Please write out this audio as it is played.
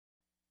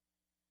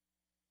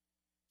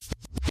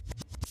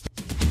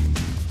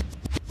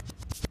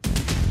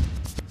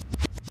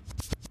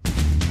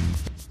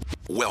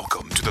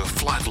Welcome to The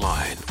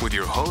Flatline with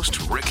your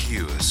host, Rick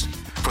Hughes.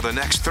 For the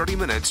next 30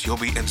 minutes, you'll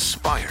be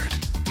inspired,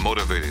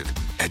 motivated,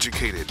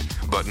 educated,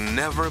 but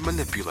never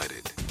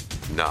manipulated.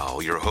 Now,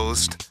 your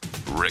host,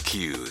 Rick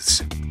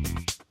Hughes.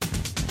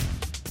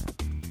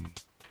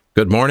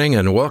 Good morning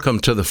and welcome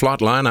to The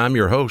Flatline. I'm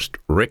your host,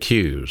 Rick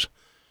Hughes.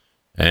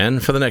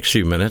 And for the next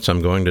few minutes,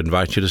 I'm going to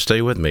invite you to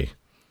stay with me.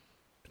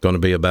 It's going to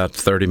be about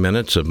 30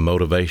 minutes of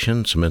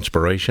motivation, some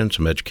inspiration,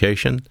 some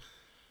education.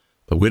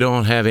 But we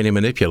don't have any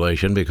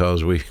manipulation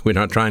because we're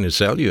not trying to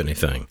sell you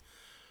anything.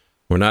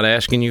 We're not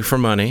asking you for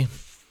money.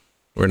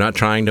 We're not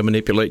trying to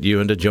manipulate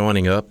you into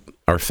joining up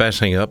or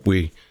fessing up.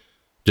 We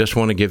just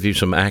want to give you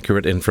some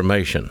accurate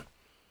information.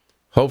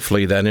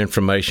 Hopefully that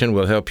information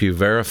will help you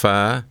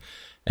verify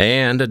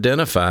and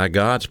identify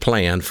God's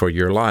plan for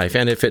your life.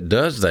 And if it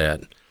does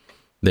that,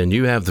 then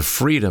you have the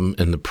freedom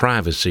and the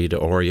privacy to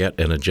orient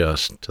and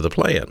adjust to the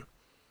plan.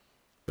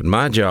 But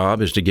my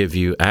job is to give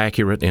you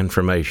accurate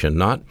information,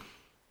 not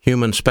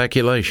human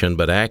speculation,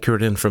 but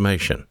accurate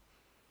information.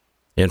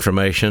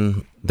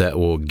 Information that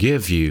will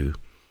give you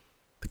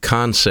the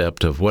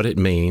concept of what it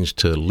means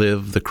to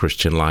live the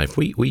Christian life.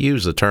 We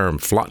use the term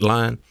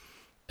Flatline,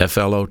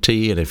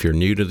 F-L-O-T, and if you're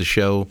new to the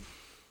show,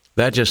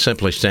 that just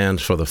simply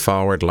stands for the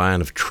forward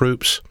line of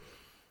troops.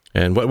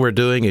 And what we're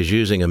doing is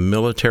using a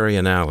military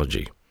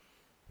analogy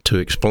to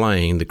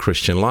explain the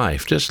Christian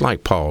life, just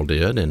like Paul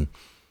did in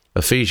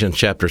Ephesians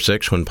chapter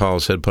 6 when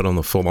Paul said, put on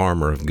the full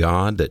armor of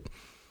God that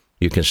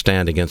you can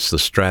stand against the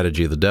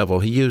strategy of the devil.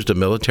 He used a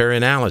military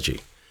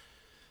analogy.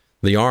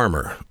 The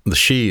armor, the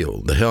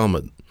shield, the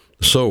helmet,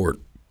 the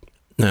sword.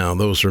 Now,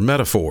 those are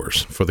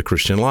metaphors for the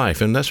Christian life,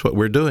 and that's what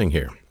we're doing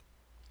here.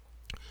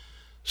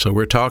 So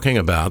we're talking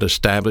about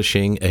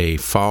establishing a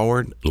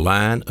forward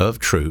line of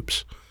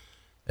troops,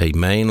 a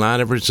main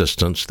line of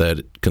resistance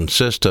that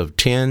consists of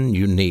 10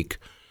 unique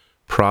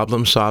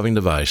problem-solving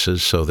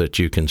devices so that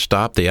you can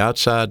stop the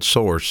outside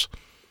source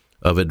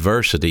of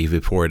adversity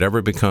before it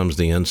ever becomes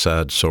the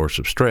inside source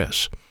of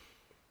stress.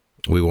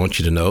 We want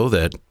you to know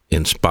that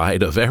in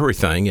spite of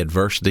everything,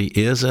 adversity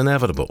is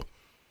inevitable.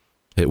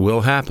 It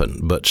will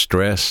happen, but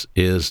stress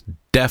is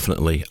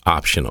definitely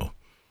optional.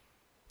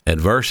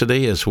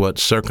 Adversity is what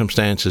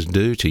circumstances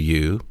do to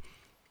you,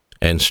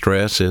 and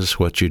stress is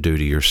what you do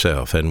to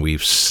yourself. And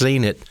we've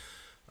seen it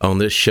on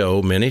this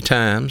show many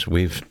times.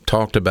 We've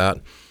talked about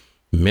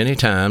many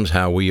times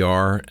how we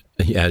are,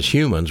 as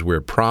humans,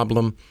 we're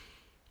problem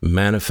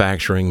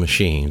manufacturing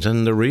machines.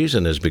 And the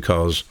reason is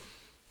because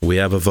we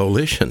have a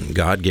volition.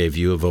 God gave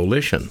you a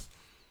volition.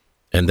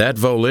 And that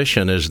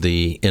volition is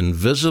the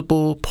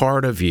invisible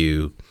part of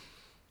you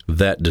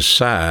that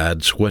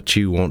decides what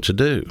you want to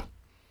do.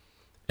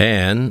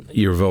 And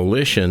your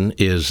volition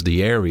is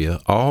the area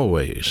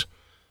always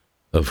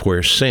of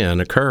where sin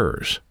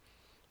occurs.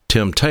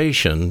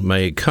 Temptation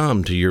may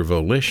come to your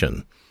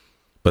volition,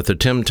 but the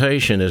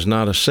temptation is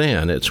not a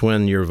sin. It's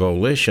when your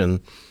volition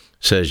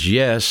says,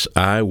 yes,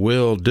 I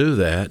will do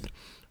that,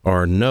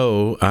 or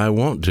no, I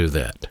won't do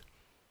that.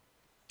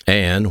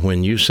 And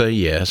when you say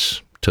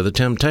yes to the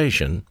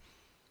temptation,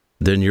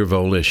 then your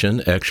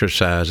volition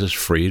exercises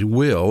free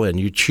will and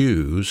you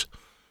choose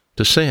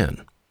to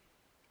sin.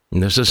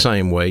 And this is the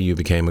same way you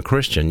became a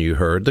Christian. You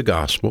heard the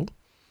gospel.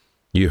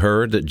 You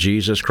heard that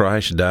Jesus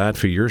Christ died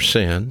for your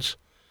sins.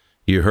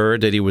 You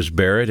heard that he was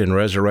buried and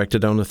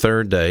resurrected on the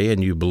third day,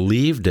 and you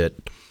believed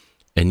it,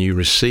 and you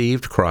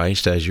received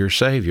Christ as your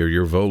Savior.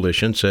 Your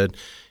volition said,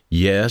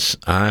 yes,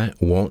 I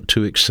want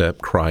to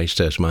accept Christ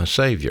as my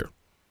Savior.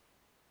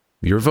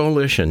 Your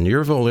volition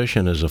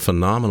is a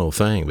phenomenal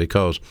thing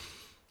because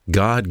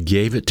God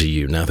gave it to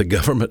you. Now, the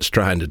government's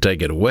trying to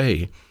take it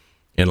away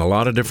in a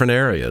lot of different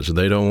areas.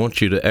 They don't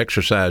want you to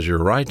exercise your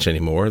rights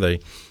anymore.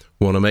 They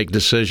want to make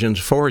decisions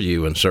for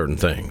you in certain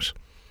things.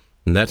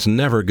 And that's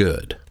never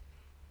good.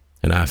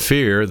 And I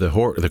fear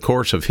the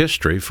course of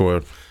history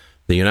for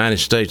the United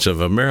States of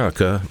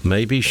America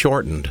may be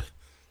shortened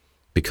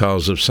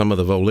because of some of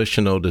the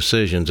volitional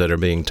decisions that are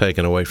being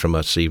taken away from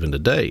us even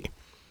today.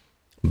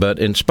 But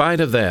in spite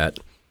of that,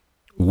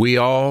 we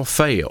all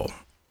fail.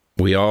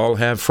 We all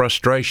have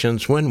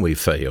frustrations when we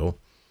fail,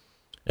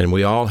 and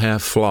we all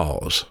have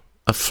flaws.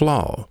 A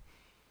flaw.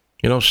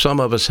 You know, some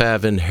of us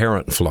have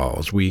inherent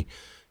flaws. We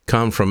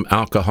come from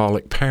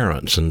alcoholic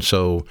parents, and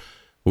so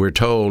we're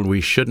told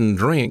we shouldn't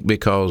drink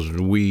because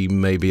we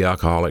may be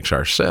alcoholics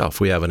ourselves.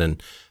 We have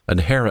an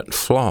inherent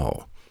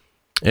flaw.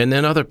 And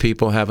then other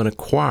people have an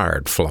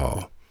acquired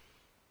flaw.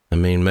 I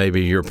mean,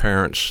 maybe your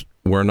parents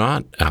were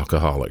not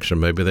alcoholics, or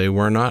maybe they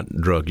were not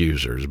drug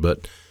users,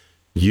 but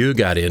you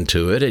got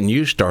into it and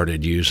you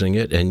started using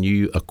it and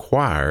you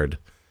acquired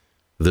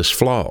this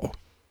flaw.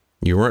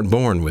 You weren't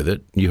born with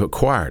it, you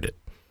acquired it.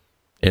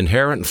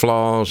 Inherent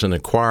flaws and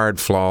acquired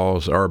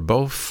flaws are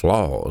both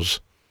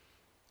flaws,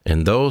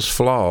 and those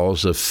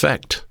flaws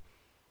affect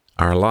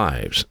our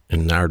lives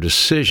and our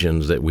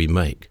decisions that we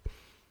make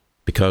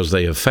because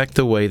they affect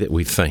the way that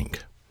we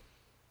think.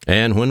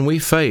 And when we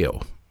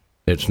fail,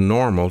 it's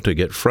normal to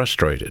get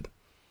frustrated.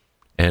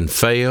 And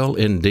fail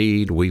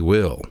indeed we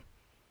will.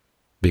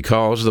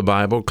 because the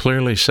Bible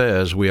clearly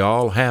says we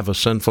all have a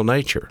sinful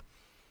nature.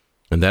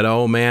 And that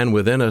old man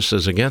within us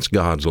is against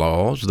God's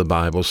laws. The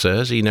Bible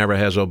says he never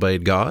has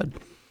obeyed God,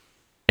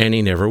 and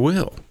he never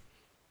will.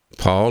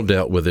 Paul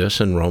dealt with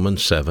this in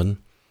Romans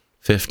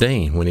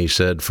 7:15 when he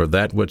said, "For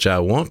that which I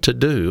want to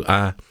do,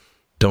 I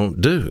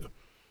don't do.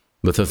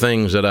 But the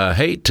things that I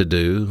hate to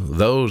do,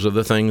 those are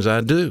the things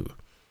I do."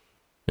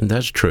 And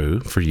that's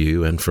true for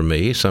you and for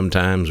me.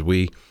 Sometimes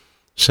we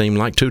seem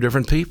like two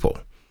different people.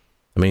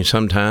 I mean,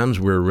 sometimes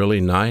we're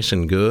really nice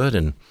and good,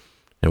 and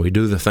we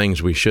do the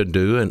things we should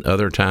do, and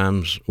other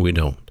times we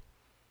don't.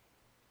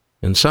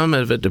 And some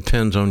of it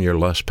depends on your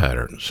lust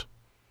patterns.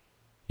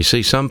 You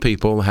see, some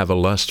people have a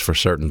lust for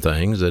certain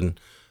things, and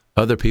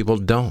other people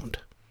don't.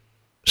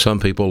 Some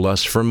people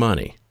lust for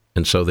money,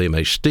 and so they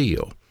may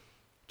steal,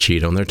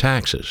 cheat on their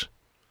taxes.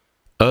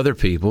 Other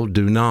people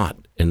do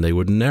not, and they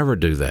would never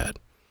do that.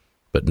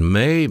 But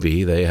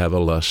maybe they have a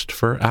lust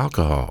for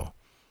alcohol,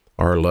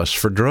 or a lust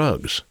for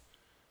drugs,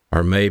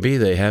 or maybe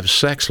they have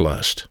sex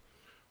lust,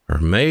 or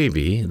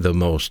maybe the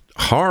most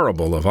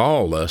horrible of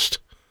all lust,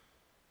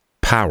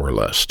 power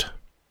lust.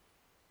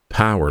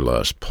 Power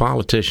lust.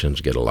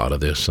 Politicians get a lot of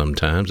this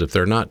sometimes. If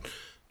they're not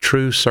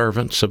true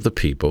servants of the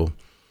people,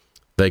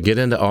 they get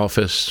into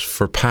office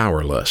for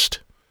power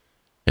lust,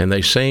 and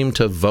they seem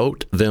to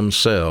vote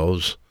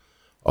themselves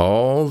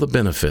all the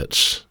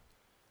benefits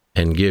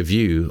and give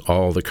you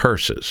all the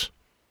curses.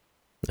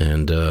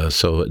 And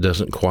so it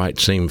doesn't quite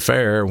seem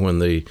fair when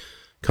the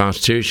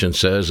Constitution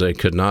says they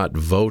could not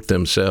vote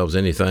themselves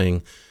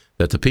anything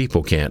that the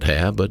people can't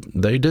have, but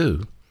they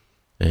do.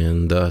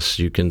 And thus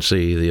you can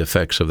see the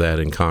effects of that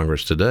in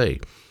Congress today.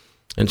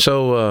 And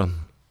so,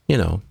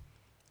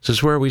 this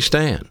is where we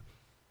stand.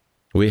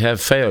 We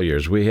have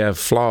failures, we have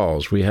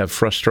flaws, we have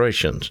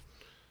frustrations,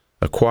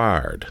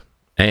 acquired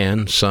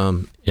and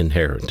some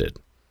inherited.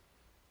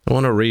 I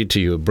want to read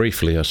to you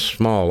briefly a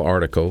small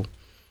article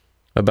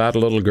about a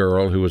little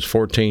girl who was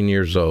 14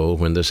 years old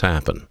when this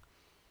happened.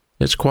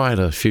 It's quite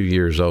a few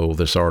years old,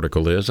 this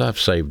article is. I've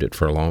saved it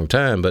for a long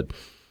time, but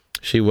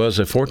she was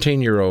a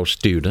 14-year-old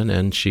student,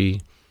 and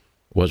she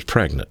was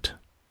pregnant.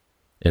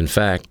 In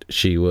fact,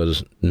 she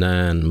was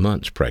 9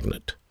 months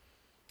pregnant.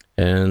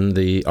 And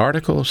the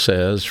article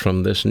says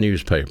from this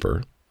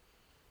newspaper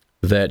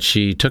that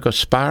she took a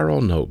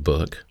spiral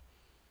notebook,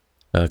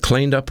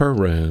 cleaned up her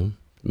room,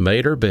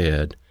 made her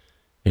bed,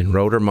 and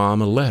wrote her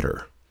mom a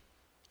letter.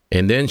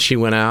 And then she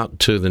went out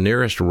to the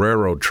nearest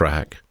railroad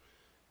track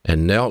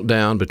and knelt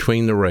down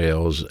between the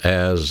rails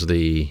as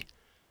the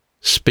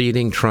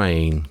speeding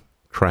train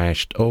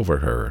crashed over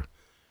her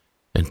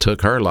and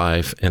took her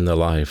life and the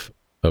life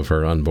of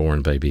her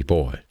unborn baby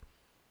boy.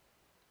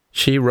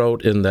 She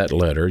wrote in that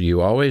letter,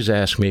 "You always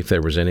ask me if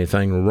there was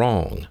anything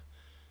wrong."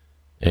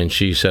 And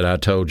she said, "I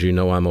told you,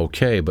 no, I'm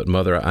okay, but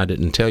Mother, I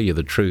didn't tell you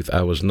the truth.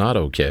 I was not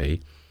okay.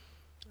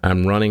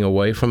 I'm running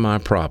away from my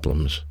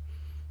problems.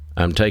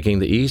 I'm taking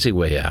the easy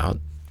way out,"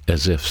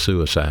 as if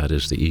suicide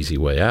is the easy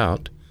way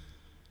out.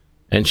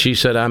 And she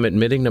said, "I'm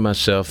admitting to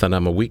myself that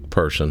I'm a weak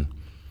person,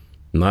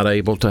 not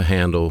able to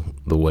handle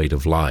the weight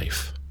of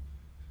life."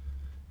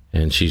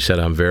 And she said,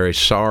 "I'm very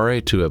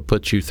sorry to have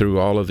put you through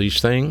all of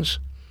these things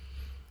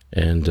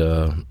and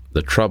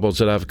the troubles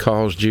that I've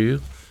caused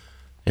you."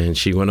 And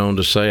she went on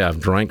to say, "I've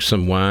drank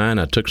some wine,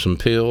 I took some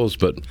pills,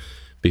 but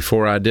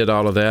before I did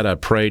all of that, I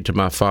prayed to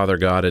my Father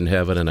God in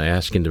heaven, and I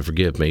asked him to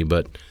forgive me,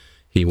 but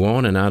he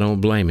won't, and I don't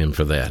blame him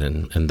for that,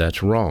 and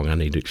that's wrong. I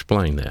need to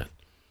explain that.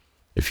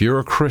 If you're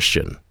a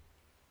Christian,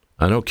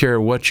 I don't care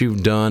what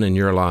you've done in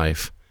your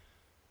life,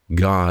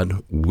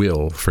 God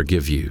will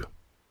forgive you.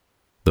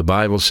 The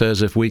Bible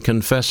says if we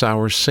confess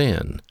our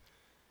sin,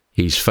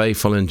 he's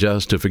faithful and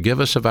just to forgive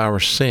us of our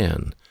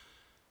sin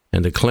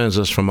and to cleanse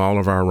us from all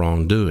of our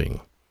wrongdoing.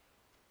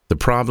 The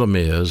problem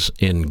is,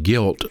 in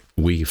guilt,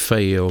 we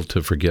fail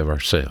to forgive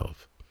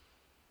ourselves.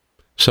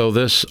 So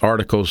this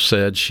article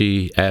said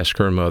she asked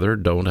her mother,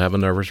 "Don't have a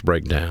nervous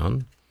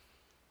breakdown.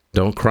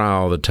 Don't cry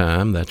all the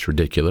time. That's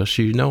ridiculous."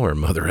 You know her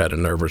mother had a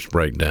nervous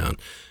breakdown.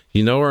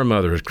 You know her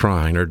mother is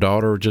crying. Her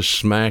daughter was just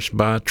smashed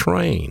by a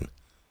train.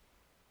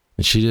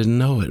 And she didn't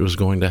know it was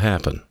going to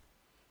happen.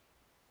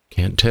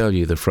 Can't tell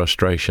you the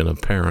frustration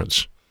of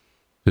parents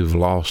who've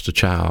lost a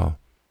child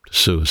to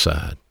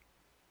suicide.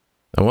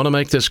 I want to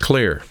make this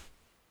clear.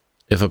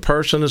 If a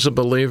person is a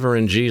believer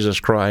in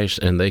Jesus Christ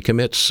and they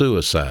commit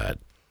suicide,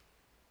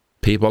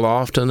 people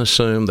often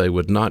assume they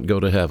would not go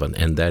to heaven,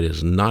 and that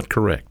is not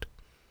correct.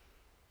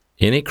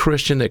 Any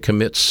Christian that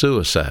commits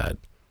suicide,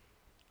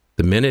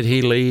 the minute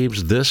he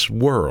leaves this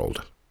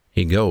world,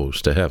 he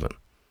goes to heaven.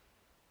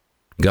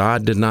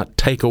 God did not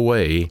take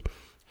away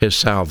his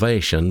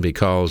salvation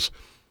because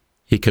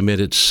he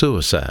committed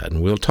suicide,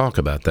 and we'll talk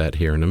about that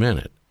here in a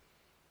minute.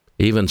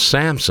 Even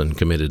Samson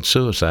committed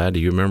suicide. Do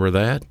you remember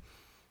that?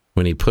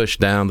 When he pushed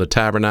down the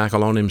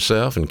tabernacle on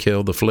himself and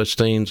killed the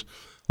Philistines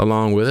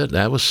along with it,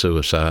 that was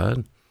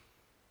suicide.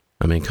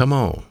 I mean, come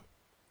on.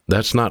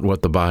 That's not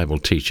what the Bible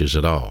teaches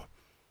at all.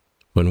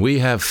 When we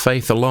have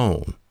faith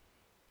alone,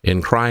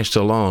 in Christ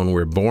alone,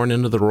 we're born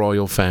into the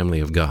royal family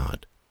of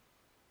God.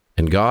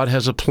 And God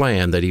has a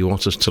plan that he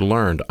wants us to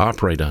learn to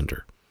operate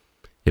under.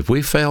 If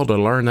we fail to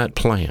learn that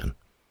plan,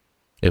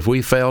 if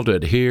we fail to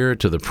adhere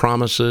to the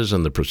promises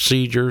and the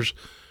procedures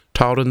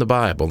taught in the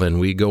Bible, then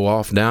we go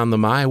off down the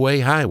my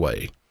way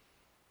highway,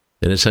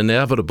 then it's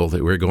inevitable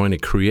that we're going to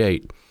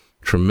create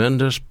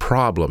tremendous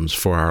problems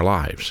for our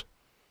lives.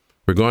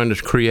 We're going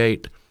to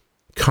create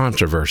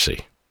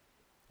controversy,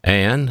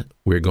 and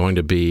we're going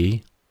to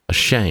be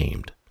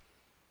ashamed.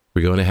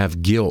 We're going to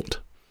have guilt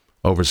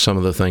over some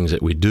of the things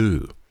that we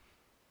do.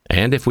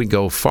 And if we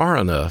go far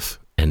enough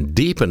and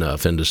deep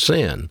enough into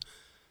sin,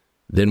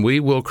 then we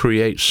will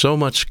create so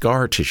much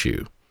scar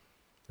tissue,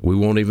 we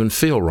won't even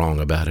feel wrong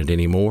about it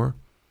anymore,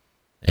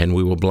 and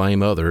we will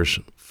blame others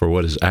for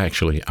what is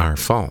actually our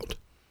fault.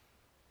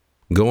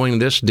 Going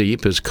this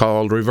deep is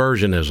called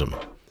reversionism.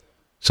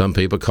 Some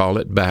people call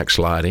it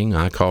backsliding.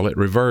 I call it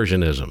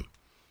reversionism.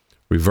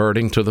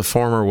 Reverting to the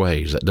former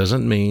ways. That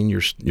doesn't mean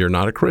you're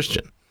not a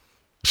Christian.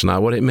 It's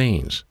not what it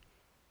means.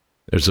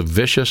 There's a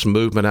vicious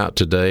movement out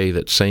today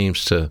that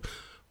seems to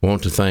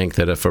want to think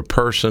that if a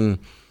person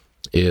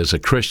is a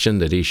Christian,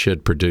 that he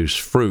should produce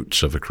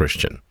fruits of a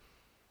Christian.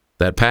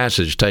 That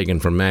passage taken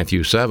from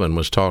Matthew 7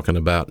 was talking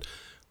about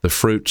the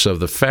fruits of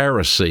the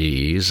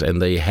Pharisees,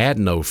 and they had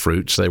no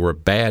fruits. They were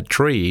bad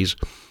trees,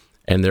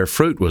 and their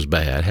fruit was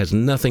bad. It has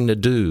nothing to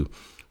do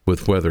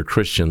with whether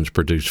Christians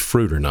produce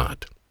fruit or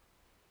not.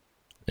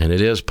 And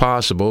it is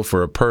possible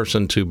for a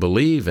person to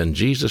believe in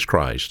Jesus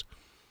Christ,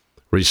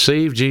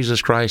 receive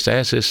Jesus Christ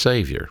as his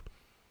Savior,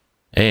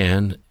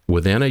 and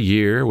within a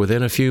year,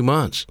 within a few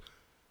months,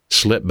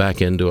 slip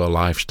back into a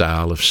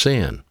lifestyle of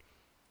sin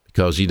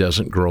because he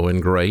doesn't grow in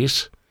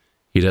grace.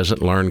 He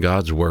doesn't learn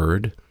God's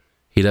Word.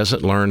 He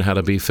doesn't learn how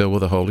to be filled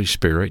with the Holy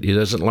Spirit. He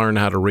doesn't learn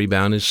how to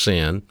rebound his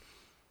sin,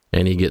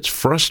 and he gets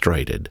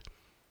frustrated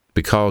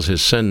because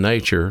his sin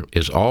nature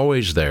is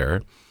always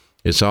there.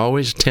 It's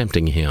always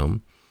tempting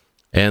him,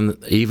 and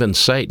even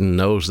Satan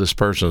knows this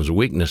person's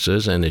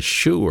weaknesses and is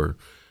sure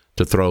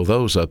to throw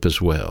those up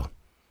as well.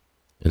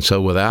 And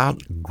so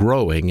without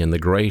growing in the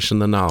grace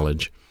and the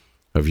knowledge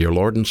of your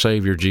Lord and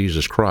Savior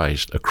Jesus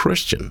Christ, a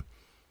Christian,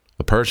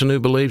 a person who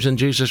believes in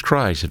Jesus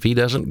Christ, if he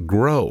doesn't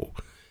grow,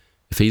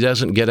 if he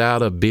doesn't get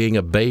out of being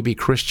a baby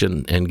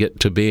Christian and get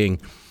to being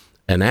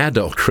an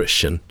adult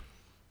Christian,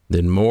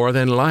 then more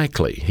than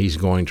likely he's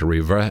going to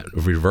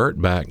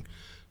revert back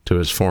to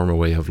his former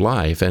way of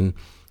life. And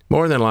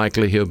more than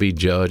likely he'll be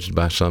judged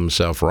by some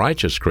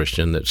self-righteous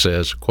Christian that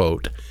says,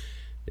 quote,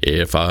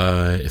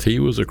 if he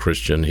was a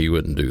Christian, he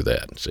wouldn't do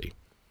that. See,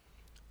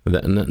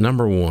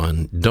 number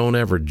one, don't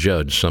ever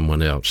judge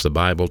someone else. The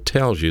Bible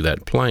tells you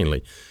that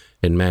plainly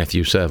in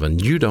Matthew 7.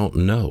 You don't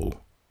know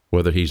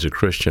whether he's a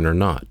Christian or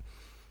not.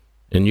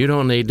 And you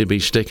don't need to be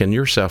sticking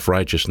your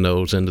self-righteous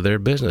nose into their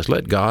business.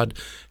 Let God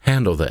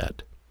handle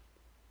that.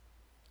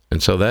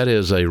 And so that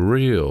is a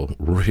real,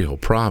 real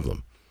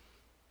problem,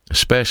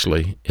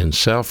 especially in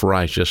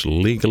self-righteous,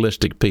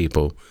 legalistic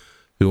people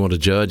who want to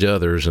judge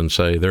others and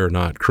say they're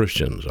not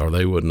Christians or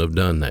they wouldn't have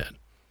done that.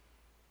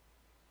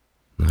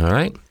 All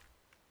right?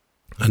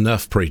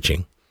 Enough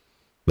preaching.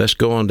 Let's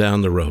go on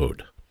down the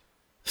road.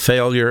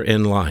 Failure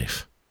in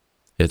life.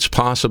 It's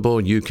possible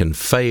you can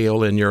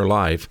fail in your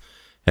life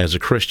as a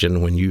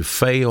Christian when you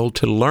fail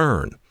to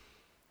learn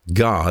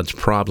God's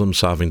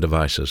problem-solving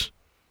devices.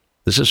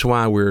 This is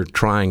why we're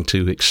trying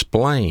to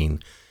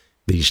explain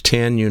these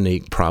 10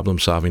 unique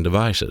problem-solving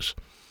devices.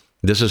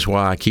 This is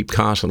why I keep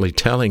constantly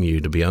telling you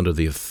to be under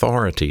the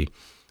authority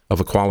of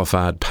a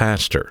qualified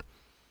pastor.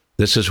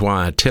 This is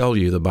why I tell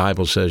you the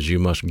Bible says you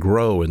must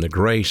grow in the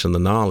grace and the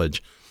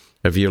knowledge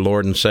of your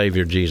Lord and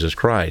Savior Jesus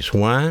Christ.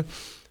 Why?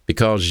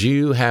 Because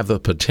you have the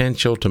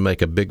potential to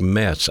make a big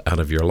mess out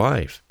of your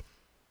life.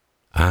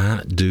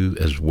 I do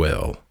as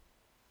well.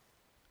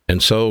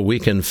 And so we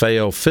can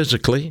fail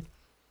physically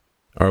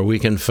or we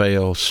can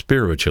fail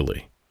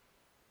spiritually.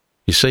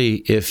 You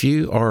see, if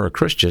you are a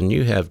Christian,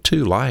 you have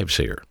two lives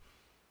here.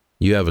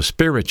 You have a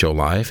spiritual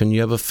life and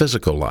you have a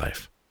physical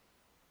life.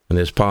 And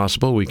it's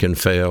possible we can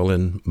fail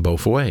in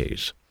both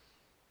ways.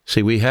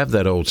 See, we have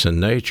that old sin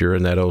nature,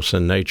 and that old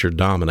sin nature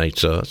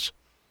dominates us.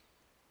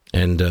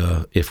 And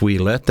if we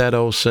let that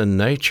old sin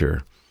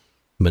nature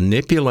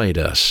manipulate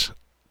us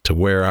to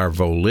where our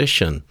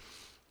volition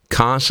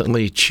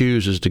constantly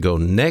chooses to go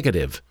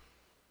negative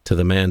to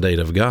the mandate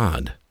of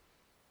God,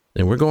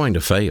 then we're going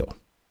to fail.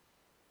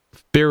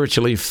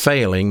 Spiritually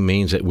failing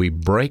means that we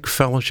break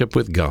fellowship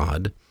with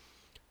God,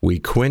 we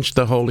quench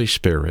the Holy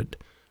Spirit,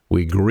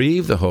 we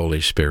grieve the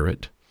Holy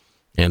Spirit,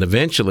 and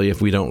eventually,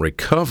 if we don't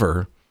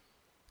recover,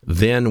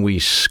 then we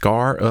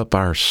scar up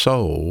our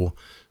soul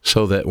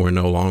so that we're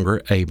no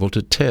longer able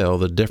to tell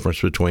the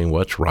difference between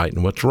what's right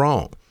and what's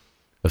wrong.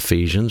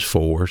 Ephesians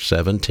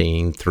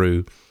 4:17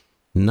 through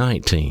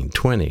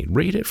 19:20.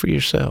 Read it for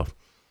yourself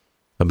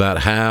about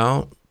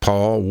how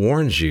Paul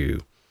warns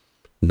you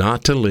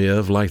not to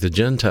live like the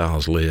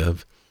Gentiles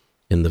live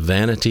in the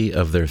vanity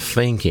of their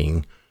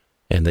thinking,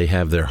 and they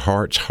have their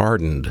hearts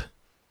hardened.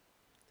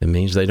 It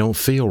means they don't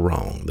feel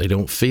wrong. They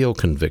don't feel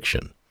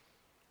conviction.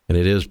 And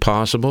it is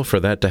possible for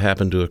that to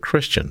happen to a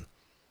Christian.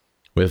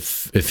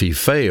 if he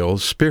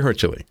fails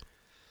spiritually.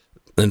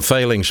 And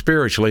failing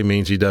spiritually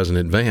means he doesn't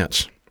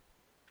advance.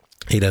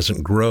 He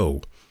doesn't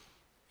grow.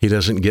 He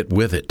doesn't get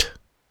with it.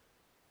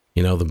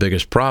 You know, the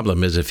biggest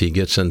problem is if he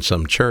gets in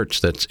some church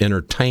that's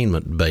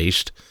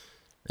entertainment-based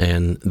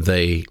and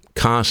they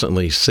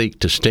constantly seek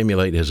to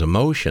stimulate his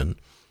emotion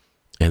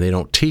and they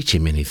don't teach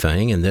him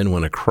anything, and then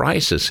when a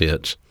crisis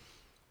hits,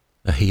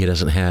 he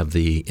doesn't have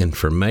the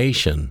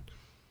information,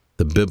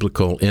 the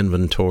biblical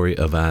inventory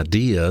of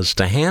ideas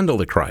to handle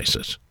the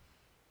crisis.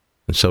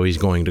 And so he's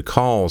going to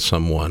call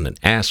someone and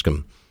ask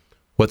them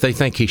what they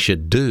think he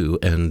should do,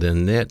 and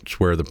then that's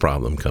where the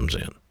problem comes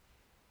in.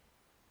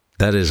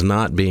 That is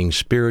not being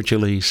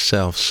spiritually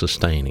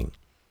self-sustaining.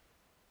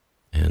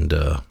 And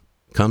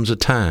comes a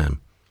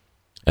time,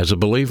 as a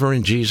believer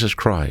in Jesus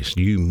Christ,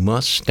 you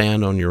must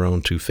stand on your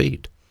own 2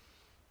 feet.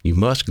 You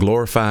must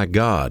glorify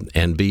God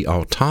and be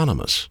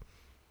autonomous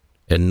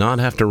and not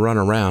have to run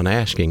around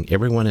asking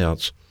everyone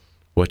else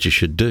what you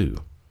should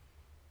do.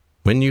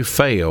 When you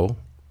fail,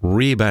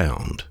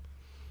 rebound.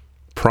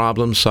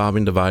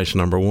 Problem-solving device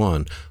number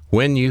 1.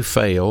 When you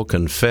fail,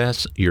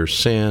 confess your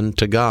sin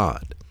to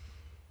God.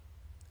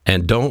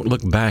 And don't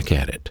look back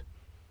at it.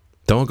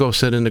 Don't go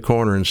sit in the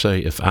corner and say,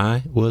 if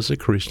I was a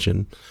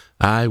Christian,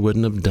 I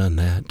wouldn't have done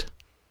that.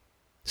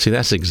 See,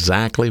 that's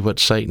exactly what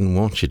Satan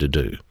wants you to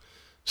do.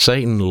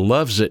 Satan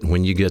loves it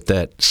when you get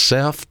that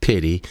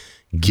self-pity,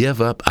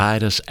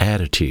 give-up-itis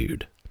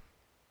attitude.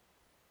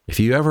 If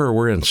you ever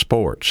were in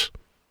sports,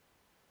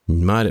 you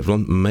might have,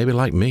 maybe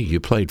like me, you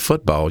played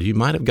football, you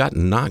might have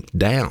gotten knocked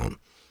down.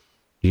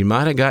 You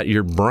might have got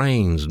your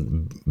brain's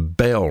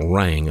bell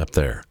rang up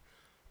there.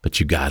 But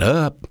you got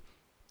up,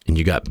 and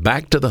you got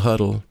back to the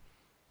huddle,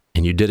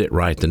 and you did it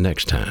right the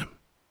next time.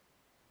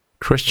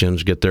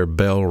 Christians get their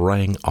bell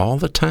rang all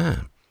the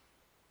time.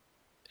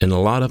 And a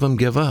lot of them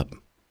give up.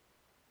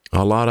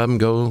 A lot of them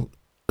go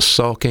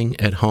sulking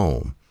at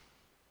home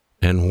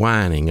and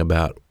whining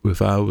about,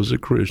 if I was a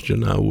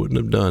Christian, I wouldn't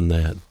have done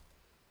that.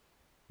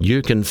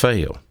 You can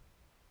fail.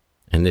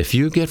 And if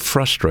you get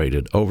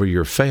frustrated over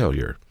your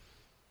failure,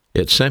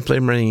 it simply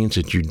means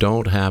that you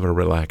don't have a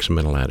relaxed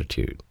mental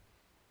attitude.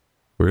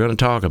 We're going to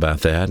talk about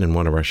that in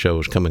one of our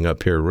shows coming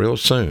up here real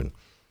soon.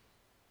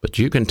 But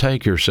you can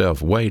take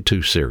yourself way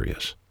too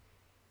serious.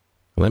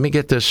 Let me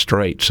get this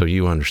straight so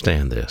you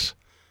understand this.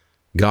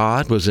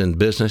 God was in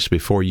business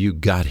before you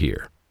got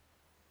here.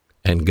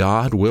 And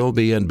God will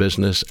be in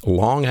business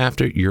long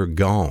after you're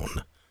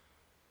gone.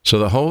 So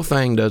the whole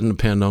thing doesn't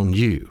depend on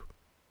you.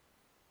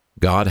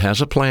 God has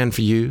a plan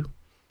for you.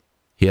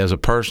 He has a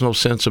personal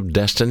sense of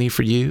destiny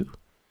for you.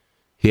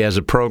 He has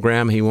a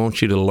program he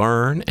wants you to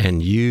learn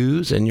and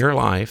use in your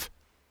life.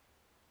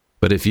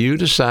 But if you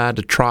decide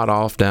to trot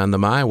off down the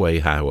my way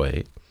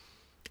highway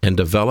and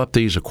develop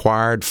these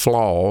acquired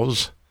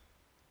flaws,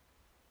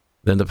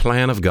 then the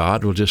plan of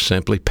God will just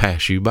simply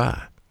pass you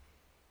by.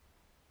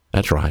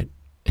 That's right.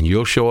 And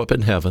you'll show up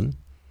in heaven.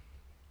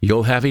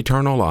 You'll have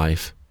eternal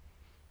life,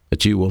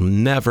 but you will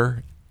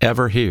never,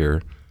 ever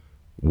hear,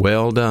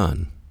 "Well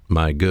done,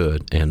 my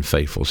good and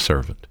faithful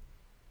servant."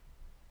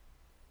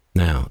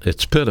 Now,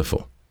 it's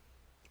pitiful,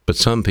 but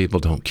some people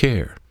don't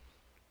care.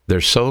 They're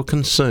so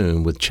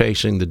consumed with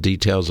chasing the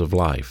details of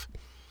life.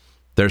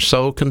 They're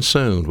so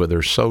consumed with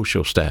their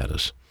social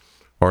status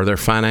or their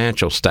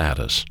financial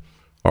status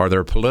or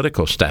their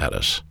political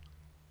status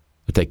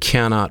that they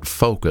cannot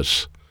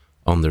focus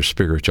on their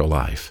spiritual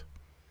life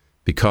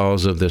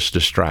because of this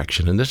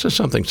distraction. And this is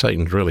something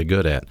Satan's really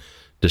good at,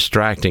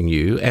 distracting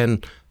you.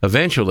 And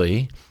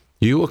eventually,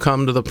 you will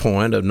come to the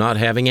point of not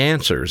having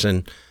answers,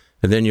 and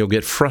then you'll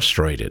get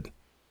frustrated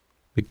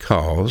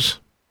because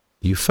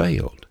you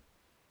failed.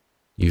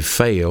 You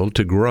failed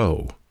to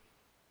grow.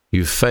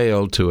 You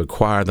failed to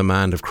acquire the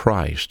mind of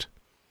Christ.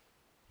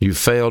 You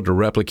failed to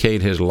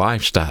replicate his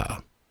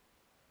lifestyle.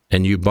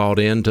 And you bought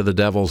into the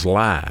devil's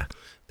lie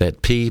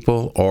that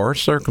people or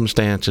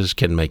circumstances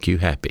can make you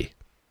happy.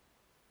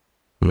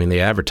 I mean,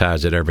 they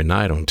advertise it every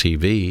night on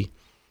TV.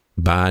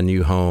 Buy a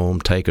new home,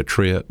 take a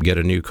trip, get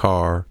a new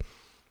car.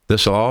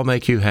 This will all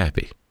make you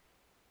happy.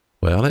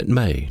 Well, it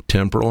may.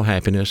 Temporal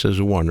happiness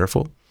is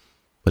wonderful,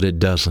 but it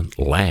doesn't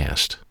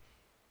last.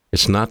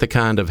 It's not the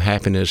kind of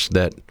happiness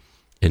that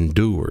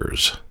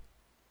endures.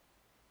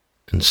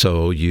 And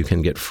so you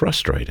can get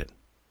frustrated.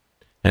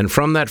 And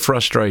from that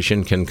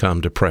frustration can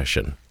come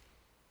depression.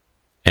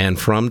 And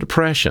from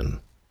depression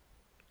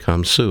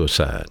comes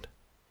suicide.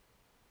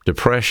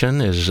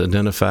 Depression is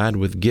identified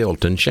with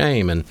guilt and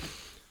shame. And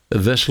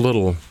this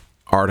little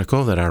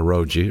article that I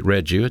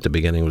read you at the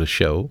beginning of the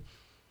show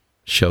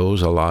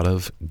shows a lot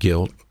of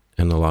guilt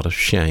and a lot of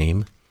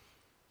shame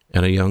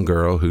and a young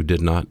girl who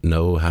did not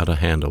know how to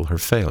handle her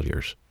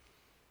failures.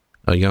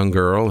 A young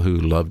girl who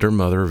loved her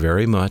mother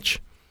very much,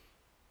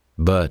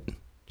 but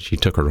she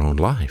took her own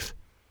life.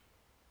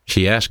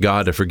 She asked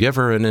God to forgive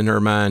her, and in her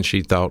mind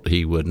she thought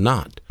he would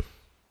not.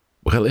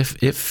 Well,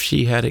 if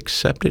she had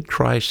accepted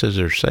Christ as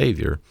her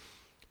Savior,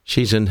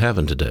 she's in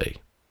heaven today.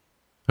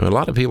 I mean, a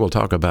lot of people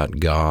talk about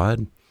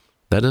God.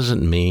 That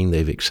doesn't mean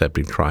they've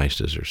accepted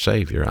Christ as their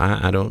Savior.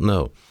 I don't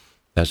know.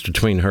 That's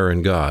between her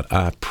and God.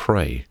 I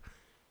pray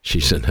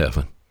she's in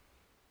heaven.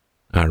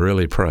 I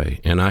really pray.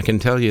 And I can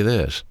tell you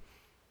this,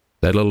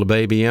 that little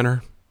baby in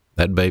her,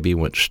 that baby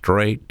went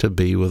straight to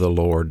be with the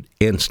Lord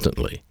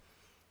instantly.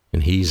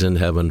 And he's in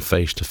heaven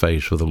face to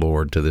face with the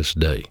Lord to this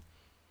day.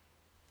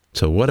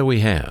 So what do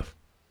we have?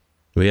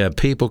 We have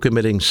people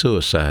committing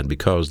suicide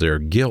because they're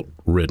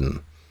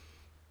guilt-ridden.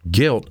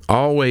 Guilt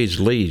always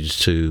leads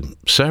to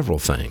several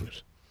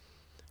things.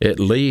 It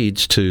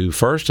leads to,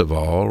 first of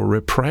all,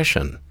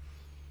 repression.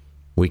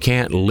 We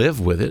can't live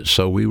with it,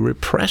 so we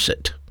repress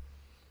it.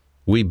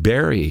 We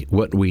bury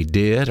what we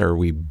did, or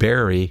we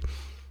bury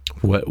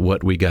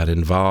what we got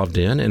involved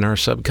in our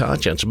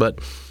subconscious, but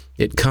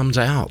it comes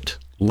out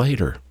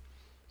later.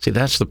 See,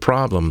 that's the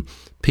problem.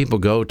 People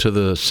go to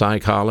the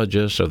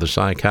psychologist or the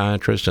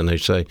psychiatrist and they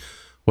say,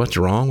 what's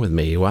wrong with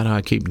me? Why do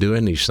I keep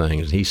doing these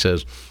things? And he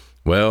says,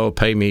 well,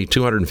 pay me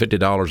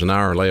 $250 an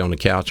hour and lay on the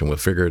couch and we'll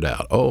figure it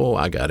out. Oh,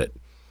 I got it.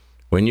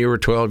 When you were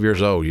 12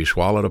 years old, you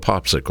swallowed a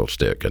popsicle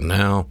stick and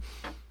now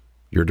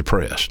you're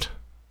depressed.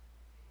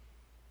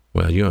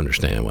 Well, you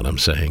understand what I'm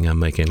saying. I'm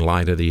making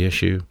light of the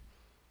issue,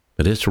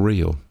 but it's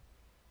real.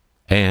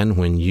 And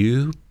when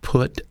you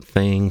put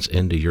things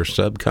into your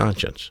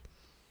subconscious,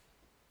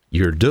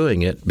 you're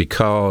doing it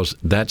because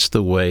that's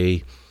the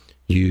way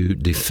you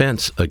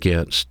defense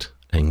against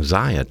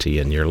anxiety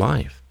in your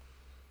life.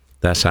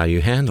 That's how you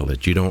handle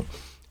it. You don't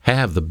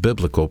have the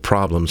biblical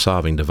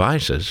problem-solving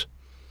devices,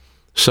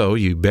 so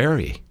you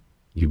bury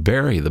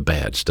the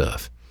bad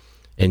stuff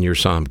in your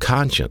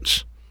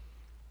subconscious,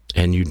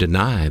 and you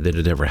deny that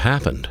it ever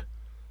happened.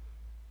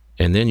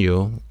 And then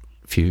you'll,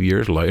 a few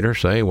years later,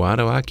 say, why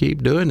do I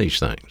keep doing these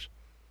things?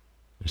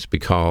 It's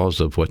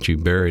because of what you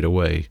buried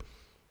away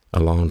a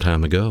long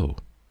time ago.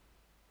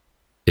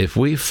 If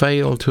we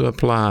fail to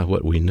apply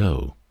what we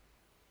know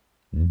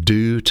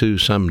due to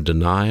some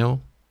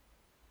denial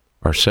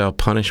or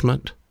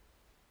self-punishment,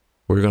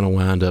 we're going to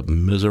wind up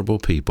miserable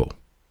people.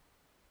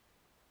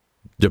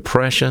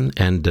 Depression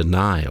and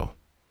denial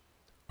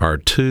are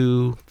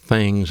two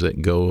things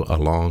that go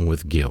along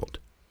with guilt.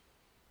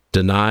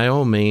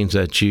 Denial means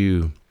that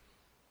you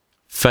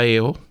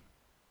fail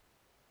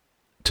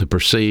to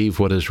perceive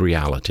what is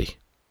reality.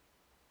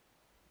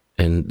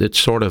 And it's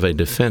sort of a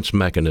defense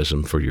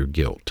mechanism for your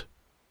guilt.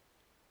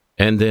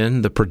 And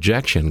then the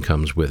projection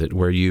comes with it,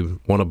 where you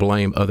want to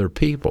blame other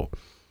people.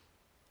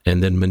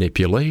 And then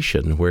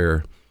manipulation,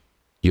 where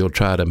you'll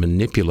try to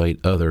manipulate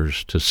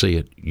others to see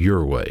it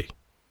your way.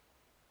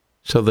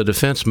 So the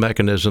defense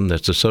mechanism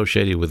that's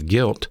associated with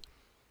guilt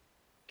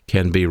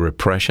can be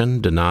repression,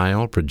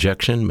 denial,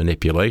 projection,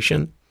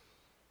 manipulation.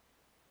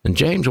 And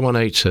James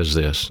 1:8 says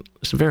this.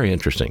 It's very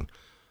interesting.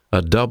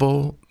 A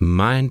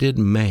double-minded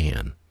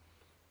man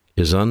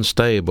is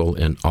unstable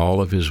in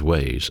all of his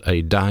ways.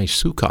 A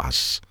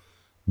daisukos,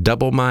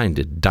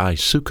 double-minded,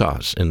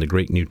 daisukos in the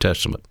Greek New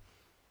Testament.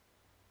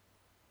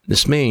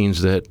 This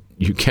means that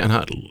you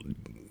can't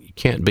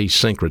be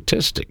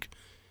syncretistic.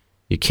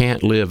 You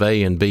can't live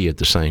A and B at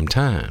the same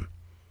time.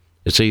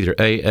 It's either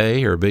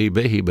AA or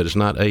BB, but it's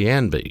not A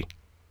and B.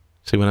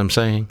 See what I'm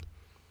saying?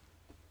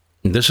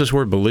 And this is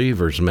where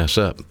believers mess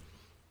up,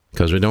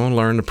 because we don't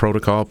learn the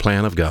protocol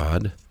plan of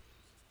God.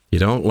 You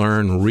don't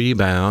learn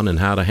rebound and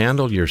how to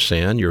handle your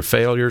sin, your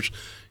failures,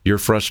 your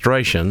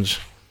frustrations,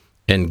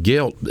 and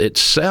guilt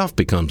itself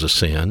becomes a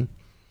sin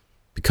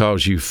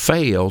because you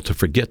fail to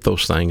forget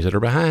those things that are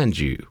behind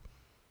you.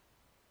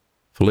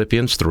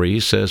 Philippians 3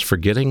 says,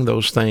 forgetting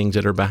those things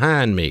that are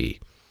behind me,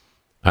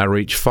 I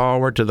reach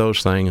forward to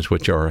those things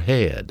which are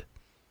ahead.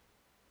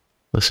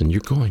 Listen,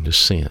 you're going to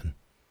sin.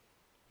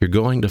 You're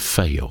going to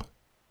fail.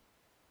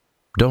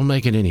 Don't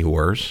make it any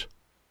worse.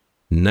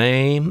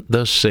 Name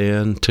the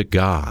sin to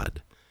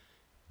God.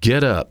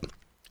 Get up,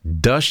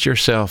 dust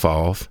yourself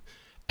off,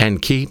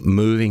 and keep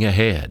moving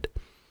ahead.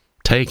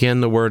 Take in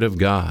the Word of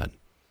God.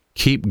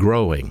 Keep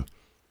growing.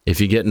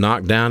 If you get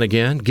knocked down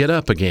again, get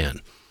up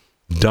again.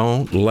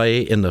 Don't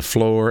lay in the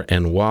floor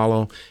and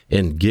wallow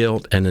in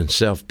guilt and in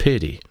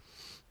self-pity,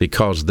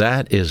 because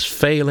that is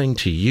failing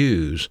to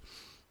use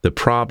the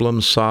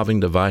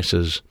problem-solving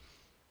devices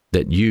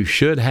that you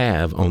should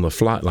have on the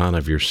flight line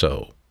of your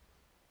soul.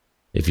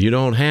 If you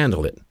don't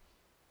handle it,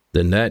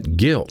 then that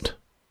guilt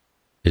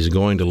is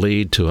going to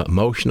lead to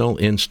emotional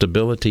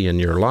instability in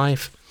your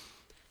life,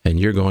 and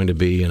you're going to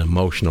be an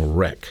emotional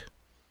wreck.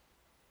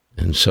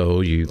 And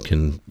so you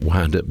can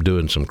wind up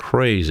doing some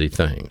crazy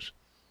things.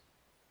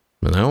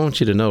 And I want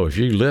you to know, if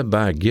you live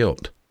by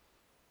guilt,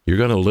 you're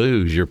going to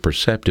lose your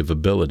perceptive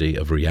ability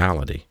of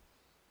reality.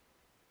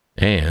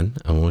 And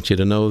I want you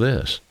to know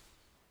this,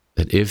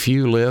 that if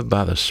you live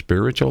by the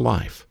spiritual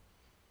life,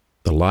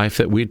 the life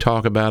that we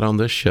talk about on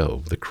this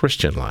show, the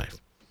Christian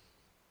life,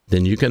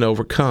 then you can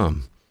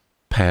overcome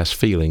past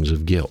feelings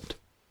of guilt,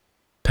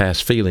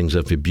 past feelings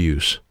of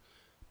abuse,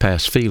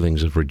 past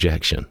feelings of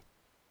rejection.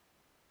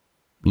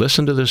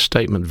 Listen to this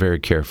statement very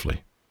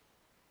carefully.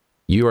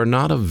 You are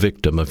not a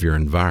victim of your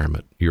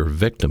environment. You're a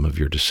victim of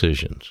your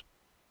decisions.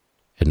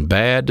 And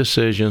bad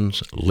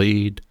decisions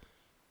lead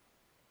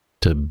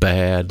to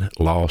bad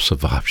loss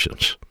of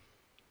options.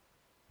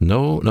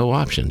 No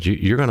options.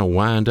 You're going to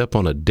wind up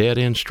on a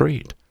dead-end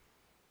street.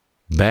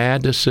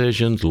 Bad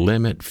decisions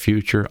limit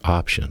future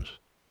options.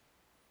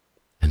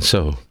 And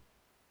so,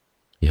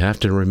 you have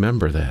to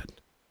remember that.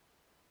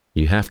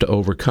 You have to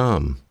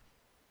overcome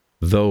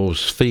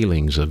those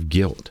feelings of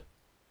guilt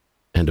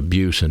and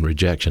abuse and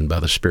rejection by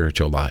the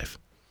spiritual life.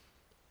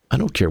 I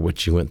don't care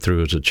what you went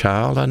through as a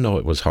child. I know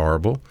it was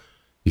horrible.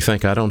 You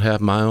think I don't have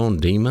my own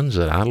demons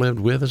that I lived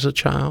with as a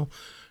child?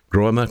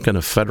 Growing up in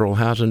a federal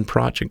housing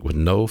project with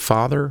no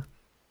father?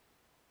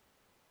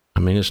 I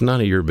mean, it's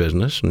none of your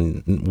business.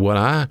 And what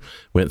I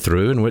went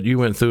through and what you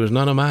went through is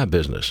none of my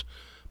business.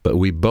 But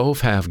we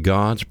both have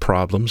God's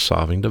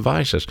problem-solving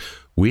devices.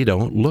 We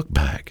don't look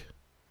back.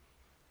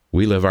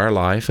 We live our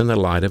life in the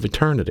light of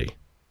eternity.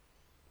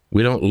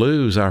 We don't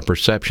lose our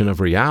perception of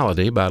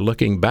reality by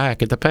looking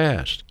back at the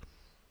past.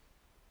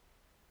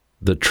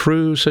 The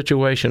true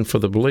situation for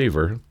the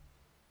believer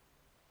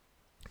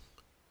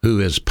who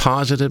is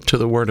positive to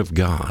the Word of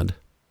God,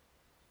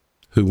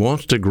 who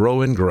wants to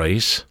grow in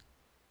grace,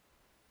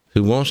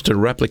 who wants to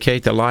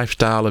replicate the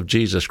lifestyle of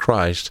Jesus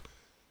Christ,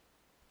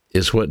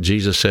 is what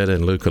Jesus said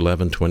in Luke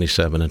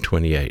 11:27 and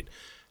 28.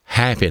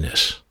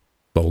 Happiness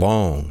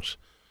belongs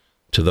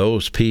to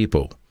those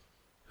people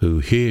who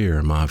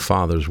hear my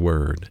Father's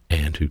word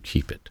and who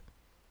keep it.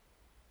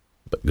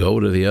 But go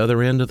to the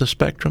other end of the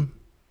spectrum,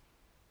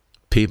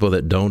 people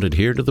that don't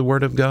adhere to the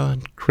Word of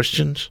God,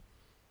 Christians.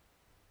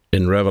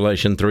 In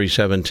Revelation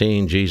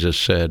 3:17, Jesus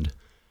said,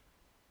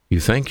 you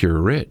think you're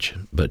rich,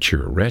 but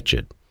you're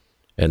wretched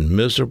and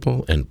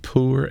miserable and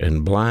poor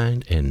and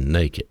blind and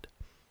naked.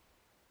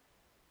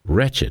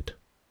 Wretched.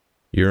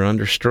 You're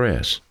under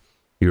stress.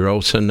 Your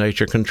old sin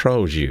nature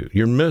controls you.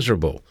 You're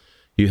miserable.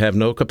 You have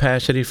no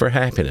capacity for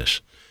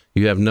happiness.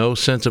 You have no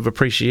sense of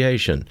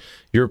appreciation.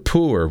 You're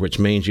poor, which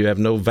means you have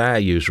no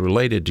values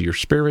related to your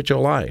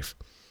spiritual life.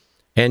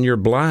 And you're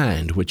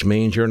blind, which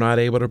means you're not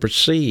able to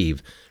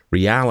perceive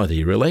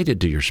reality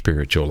related to your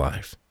spiritual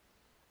life.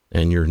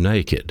 And you're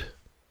naked,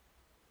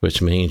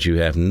 which means you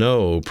have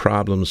no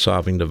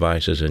problem-solving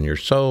devices in your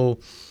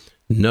soul,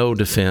 no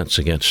defense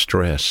against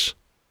stress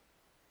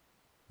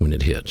when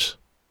it hits.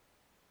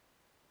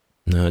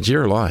 Now, it's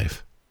your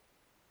life.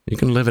 You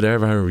can live it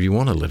however you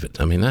want to live it.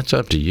 I mean, that's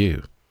up to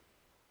you.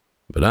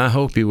 But I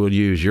hope you will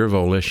use your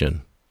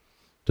volition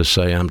to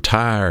say, I'm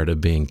tired of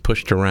being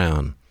pushed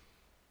around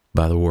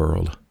by the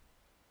world.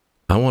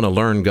 I want to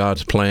learn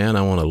God's plan.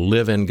 I want to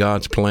live in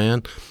God's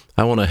plan.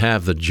 I want to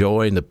have the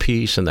joy and the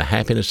peace and the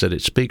happiness that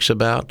it speaks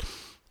about.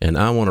 And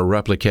I want to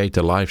replicate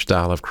the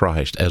lifestyle of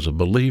Christ as a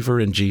believer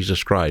in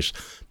Jesus Christ.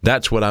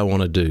 That's what I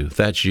want to do. If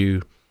that's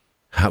you,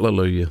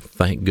 hallelujah,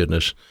 thank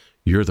goodness,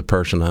 you're the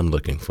person I'm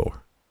looking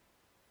for.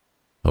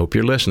 Hope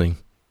you're listening.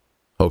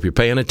 Hope you're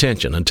paying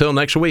attention. Until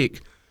next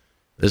week,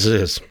 this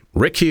is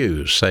Rick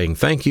Hughes saying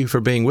thank you for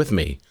being with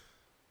me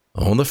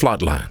on The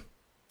Flatline.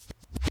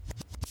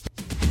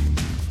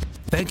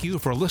 Thank you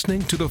for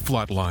listening to The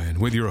Flatline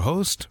with your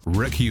host,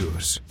 Rick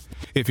Hughes.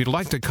 If you'd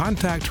like to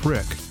contact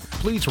Rick,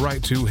 please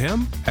write to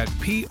him at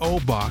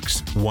P.O.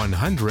 Box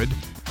 100,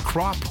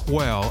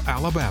 Cropwell,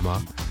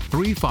 Alabama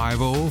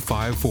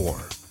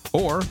 35054,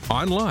 or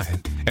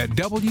online at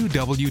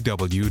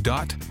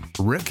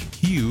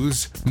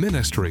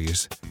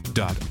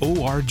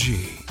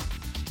www.rickhughesministries.org.